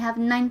now? I have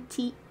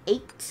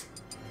 98.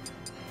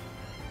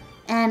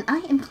 And I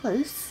am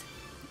close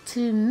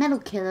to Metal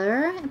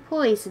Killer,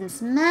 Poison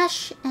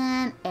Smash,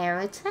 and Air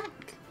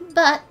Attack.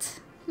 But,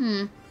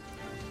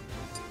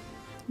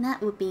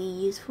 that would be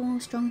useful.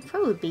 Strong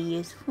Throw would be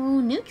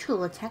useful.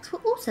 Neutral attacks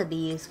will also be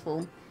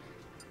useful.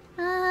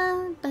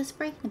 Best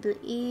breaking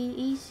ability,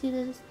 easy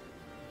to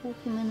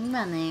walking and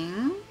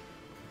running.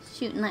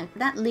 Shooting like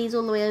that leads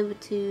all the way over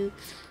to...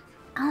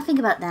 I'll think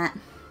about that.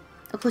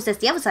 Of course, there's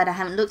the other side I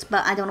haven't looked,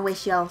 but I don't want to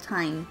waste your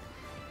time.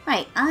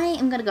 Right, I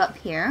am going to go up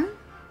here.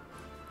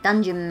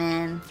 Dungeon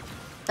Man.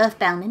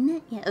 Earthbound, isn't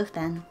it? Yeah,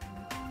 Earthbound.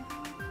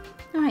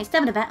 Alright,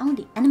 step into battle.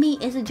 The enemy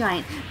is a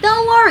giant.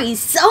 Don't worry,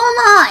 so am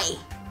I!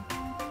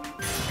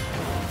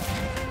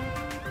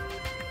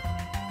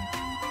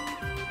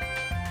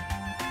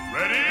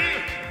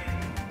 Ready?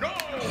 Go!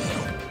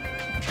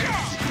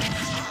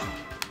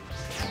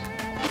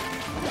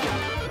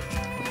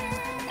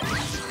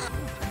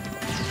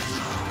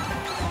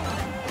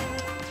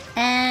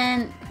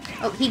 And...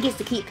 oh, he gets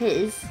to keep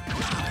his.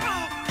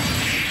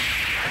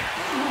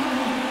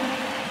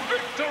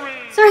 Victory!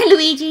 Sorry,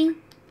 Luigi.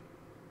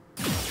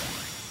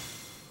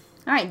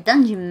 Alright,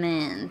 Dungeon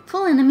Man.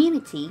 Full in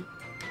immunity.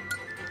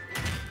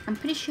 I'm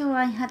pretty sure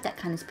I have that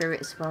kind of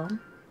spirit as well.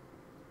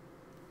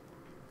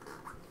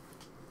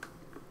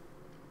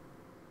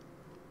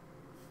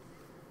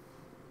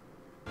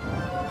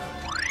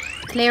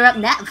 Clear up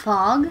that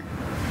fog.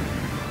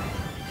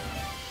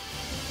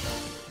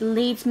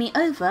 Leads me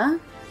over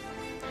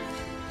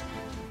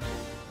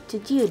to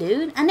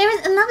Geodude. And there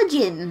is another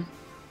gym.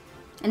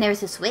 And there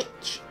is a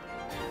switch.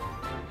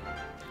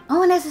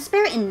 Oh, and there's a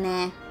spirit in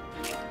there.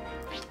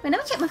 Wait, let me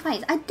check my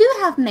fights. I do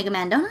have Mega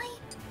Man, don't I?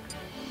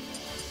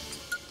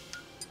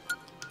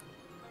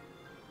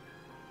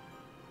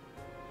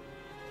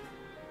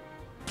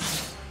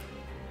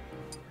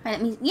 Right,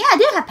 let me... yeah, I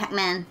do have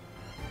Pac-Man.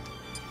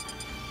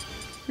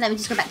 Let me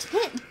just go back to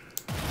Pit.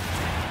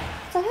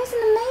 So who's in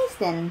the maze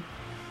then?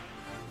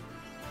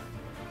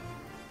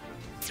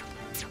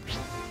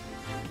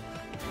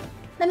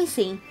 Let me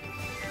see.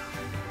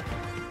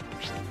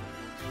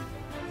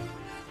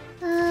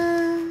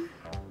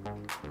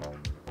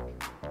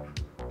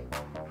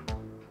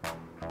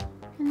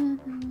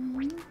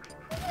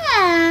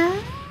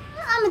 Yeah,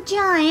 I'm a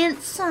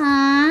giant,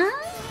 son.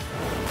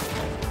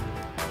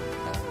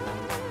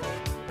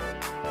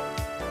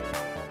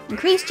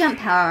 Increased jump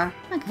power.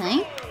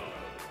 Okay.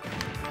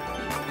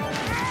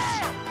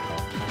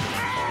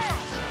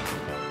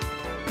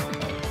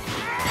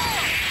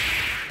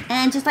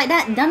 And just like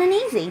that, done and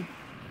easy.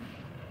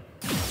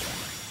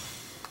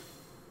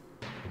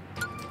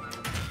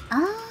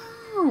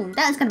 Oh,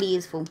 that's gonna be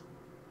useful.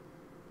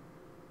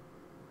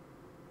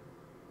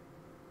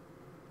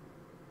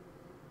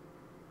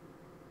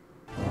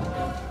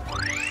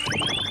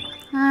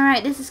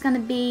 Alright, this is gonna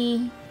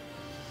be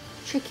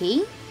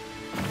tricky.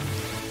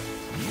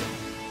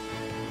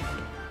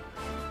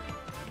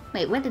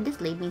 Wait, where did this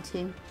lead me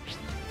to?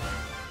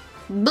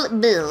 Bullet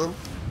Bill.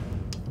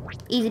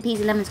 Easy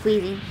peasy lemon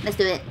squeezy. Let's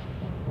do it.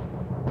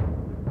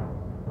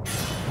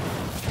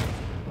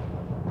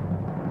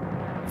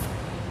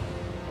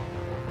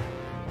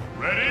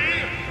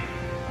 Ready?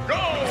 Go!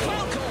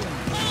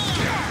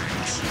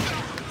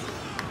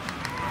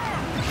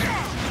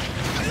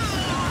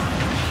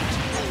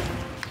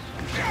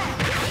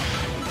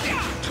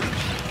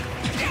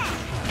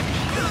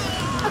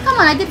 Oh, come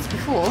on, I did this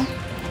before.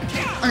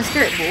 On a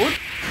spirit board.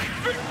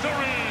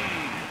 Victory!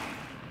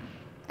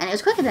 And it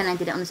was quicker than I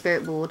did it on the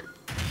spirit board.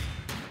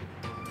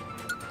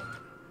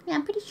 Yeah,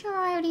 I'm pretty sure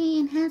I already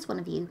enhanced one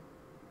of you.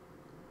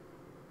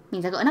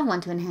 Means I got another one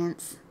to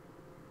enhance.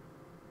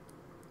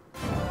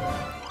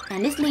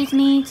 And this leads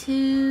me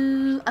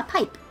to a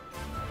pipe.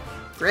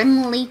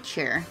 Grim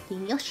Leecher, the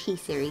Yoshi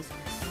series.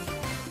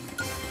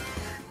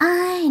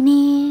 I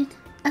need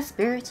a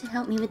spirit to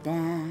help me with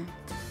that.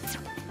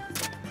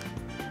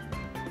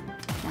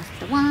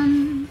 the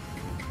one.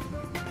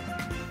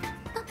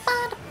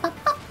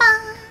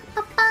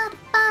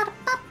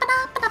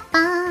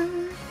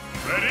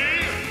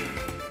 Ready?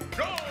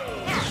 Go!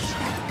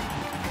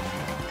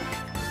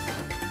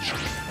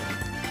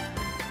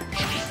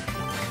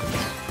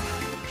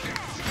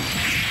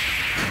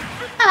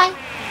 Bye.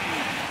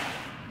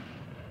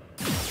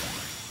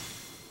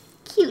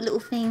 Cute little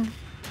thing.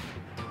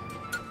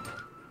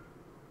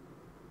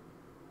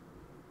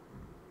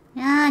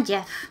 Ah,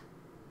 Jeff.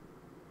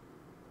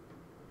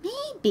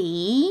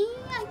 Maybe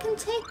I can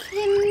take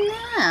him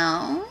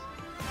now.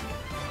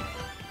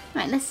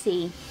 Right, let's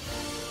see.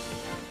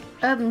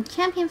 Urban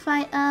Champion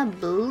Fighter,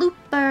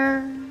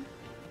 Blooper.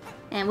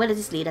 And where does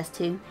this lead us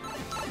to?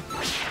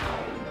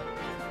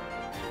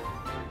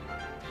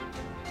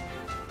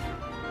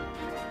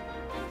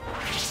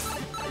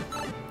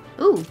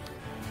 Ooh.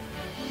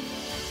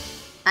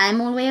 I'm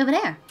all the way over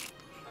there.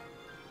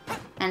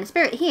 And the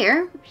spirit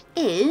here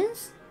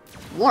is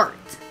Wart.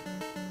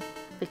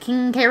 The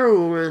King K.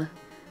 Rool.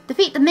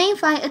 Defeat the main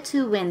fighter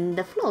to win.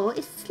 The floor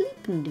is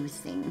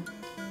sleep-inducing.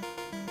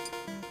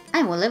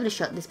 I'm all over the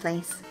shot this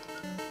place.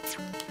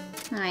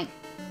 Alright.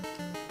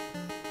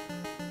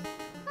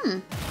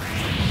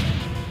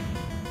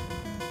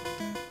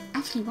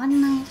 Actually, why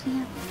didn't I actually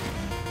have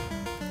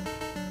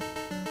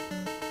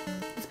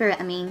the spirit,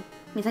 I mean.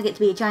 Means I get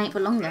to be a giant for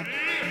longer.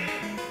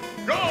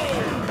 Go!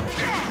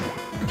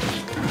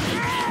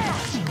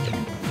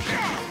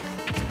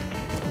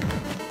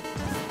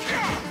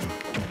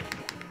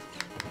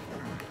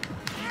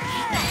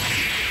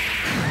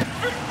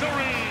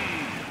 Victory!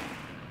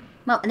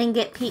 Well, I didn't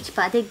get Peach,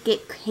 but I did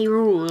get K.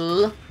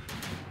 Rool.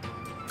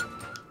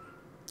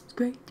 It's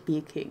great to be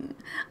a king.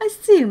 I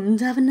seem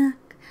to have a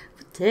knack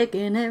for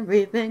taking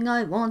everything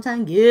I want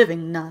and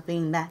giving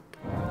nothing back.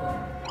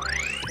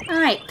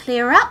 Alright,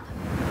 clear up.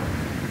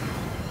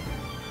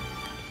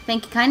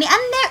 Thank you kindly.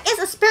 And there is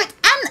a spirit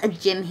and a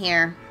gym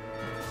here.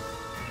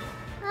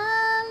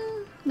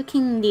 The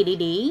King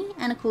DDD.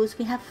 And of course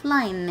we have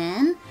Flying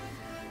Man.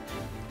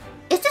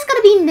 Is this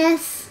gonna be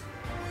Ness?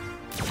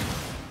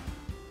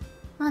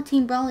 Our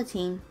Team Brawler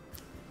team.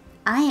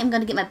 I am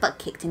gonna get my butt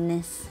kicked in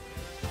this.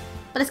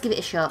 But let's give it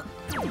a shot.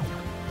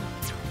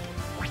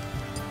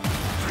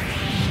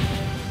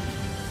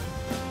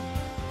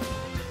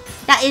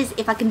 That is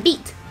if I can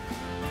beat.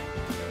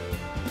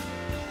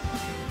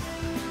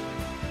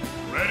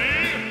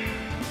 Ready?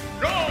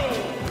 Go!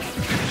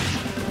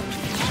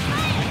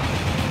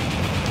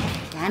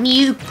 Damn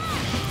you!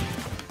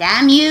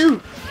 Damn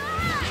you!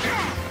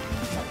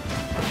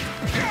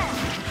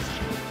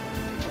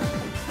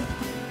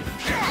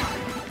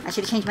 I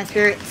should have changed my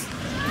spirits.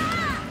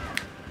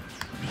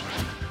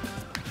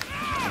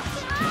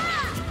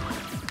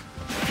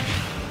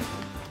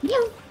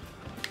 You.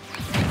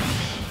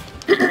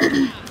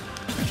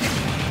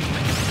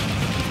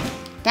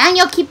 Damn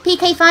your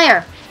PK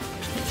fire!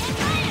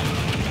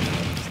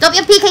 Stop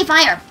your PK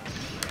fire!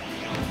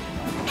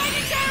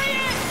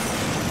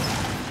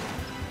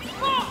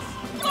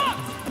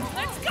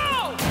 Let's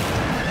go!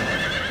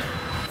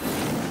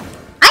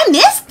 I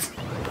missed?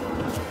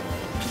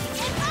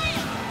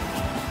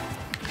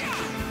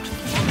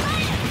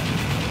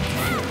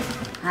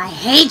 I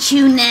hate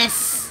you,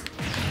 Ness.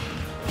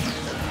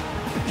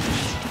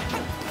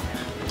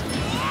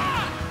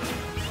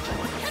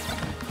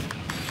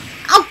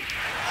 Oh!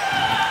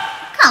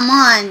 Come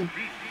on.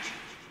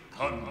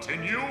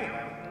 Continue.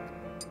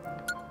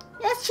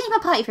 Let's change my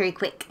party very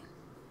quick.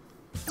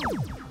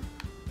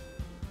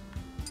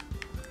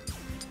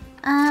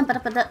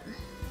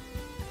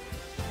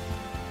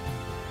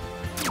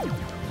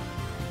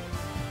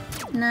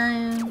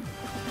 No.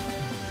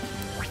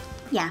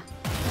 Yeah.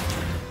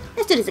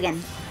 Let's do this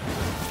again.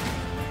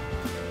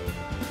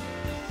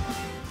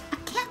 I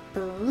can't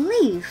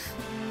believe.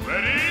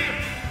 Ready?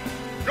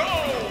 Go!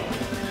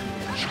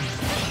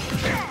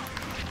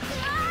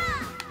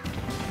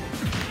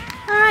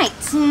 Alright,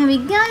 here we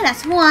go.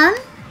 That's one.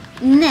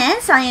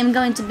 Ness, I am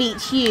going to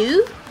beat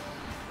you.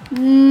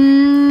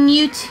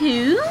 You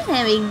too.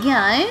 There we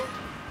go.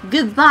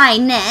 Goodbye,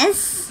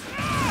 Ness.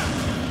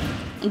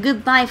 And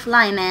goodbye,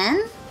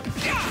 Flyman.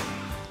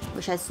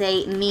 Which I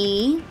say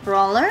me,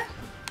 Brawler.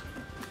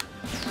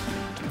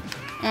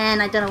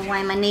 And I don't know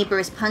why my neighbor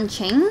is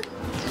punching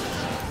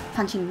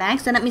back,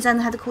 so that means I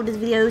have to call this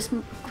video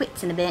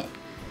quits in a bit.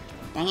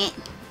 Dang it.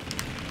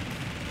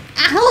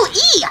 Ahoo!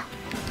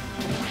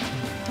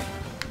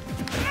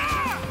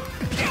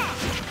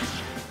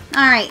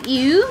 Alright,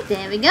 you.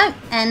 There we go.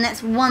 And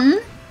that's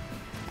one.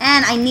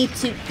 And I need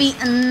to beat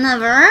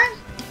another.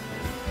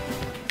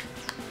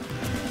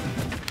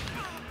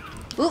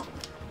 Oop.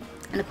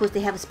 And of course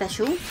they have a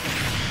special.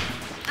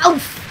 Oh,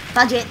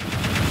 fudge it.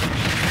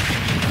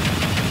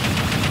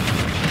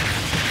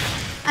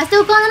 I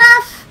still got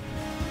enough.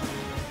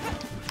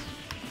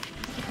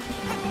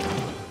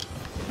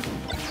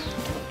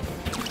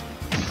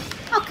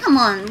 Oh, come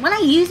on. When I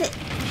use it.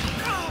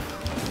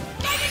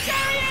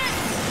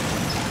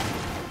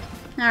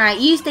 Alright,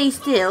 you stay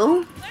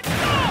still.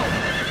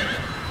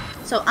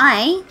 So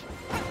I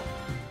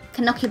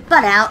can knock your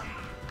butt out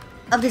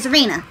of this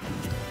arena.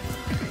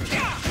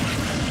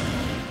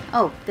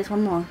 Oh, there's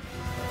one more.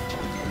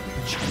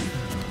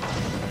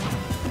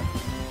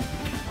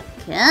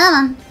 Come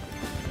on.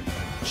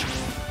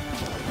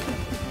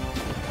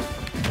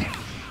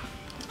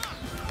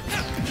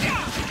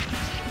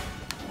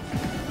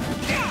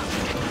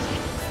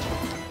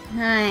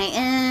 Alright,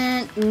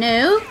 and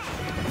no.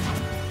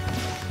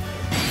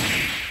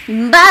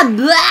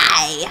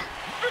 Bye-bye!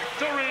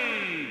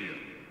 Victory!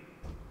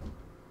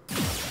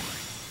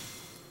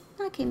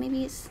 Okay,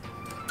 maybe it's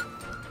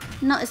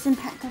not as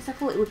impact as I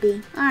thought it would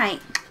be. Alright.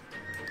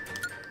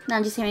 Now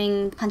I'm just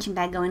hearing the punching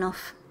bag going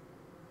off.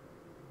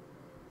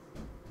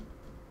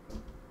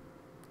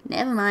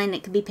 Never mind,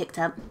 it could be picked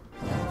up.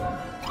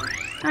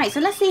 Alright, so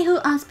let's see who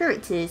our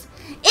spirit is.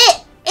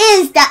 It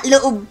is that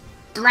little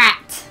brat!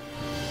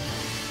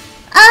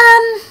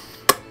 I'm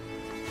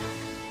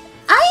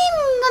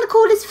gonna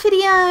call this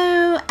video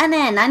an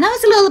end. I know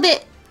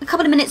it's a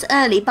couple of minutes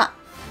early, but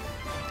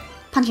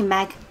punching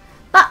bag.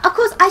 But of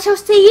course, I shall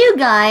see you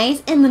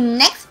guys in the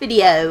next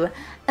video.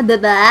 Bye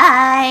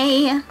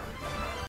bye.